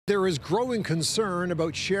There is growing concern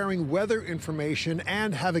about sharing weather information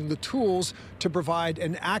and having the tools to provide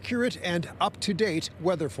an accurate and up-to-date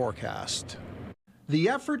weather forecast. The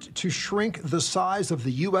effort to shrink the size of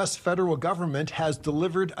the U.S. federal government has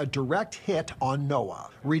delivered a direct hit on NOAA.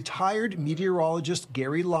 Retired meteorologist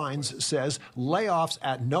Gary Lines says layoffs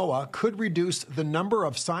at NOAA could reduce the number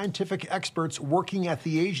of scientific experts working at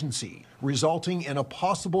the agency, resulting in a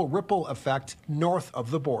possible ripple effect north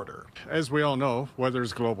of the border. As we all know, weather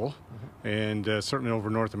is global, and certainly over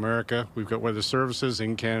North America, we've got weather services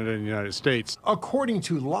in Canada and the United States. According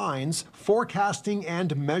to Lines, forecasting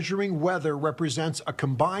and measuring weather represents a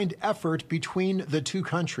combined effort between the two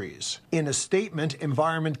countries. In a statement,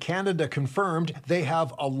 Environment Canada confirmed they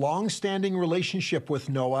have a long-standing relationship with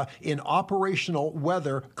NOAA in operational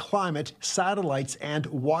weather, climate, satellites, and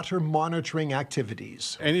water monitoring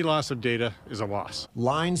activities. Any loss of data is a loss.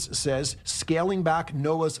 Lines says scaling back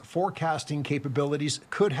NOAA's forecasting capabilities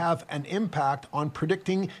could have an impact on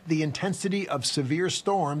predicting the intensity of severe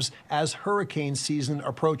storms as hurricane season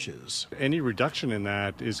approaches. Any reduction in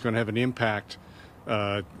that is going to have an impact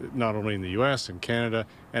not only in the U.S. and Canada,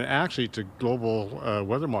 and actually to global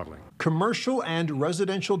weather modeling. Commercial and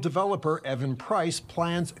residential developer Evan Price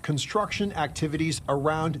plans construction activities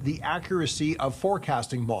around the accuracy of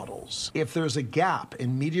forecasting models. If there's a gap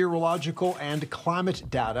in meteorological and climate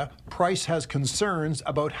data, Price has concerns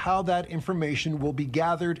about how that information will be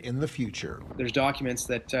gathered in the future. There's documents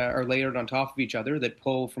that are layered on top of each other that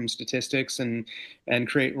pull from statistics and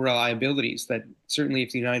create reliabilities that certainly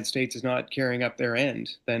if the United States is not carrying up their end,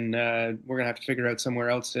 then we're going to have to figure out somewhere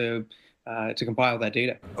else to compile that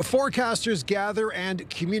data. Forecasters gather and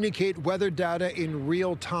communicate weather data in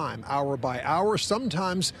real time, hour by hour,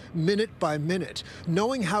 sometimes minute by minute.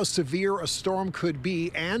 Knowing how severe a storm could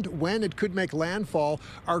be and when it could make landfall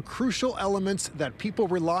are crucial elements that people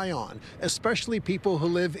rely on, especially people who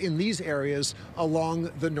live in these areas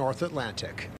along the North Atlantic.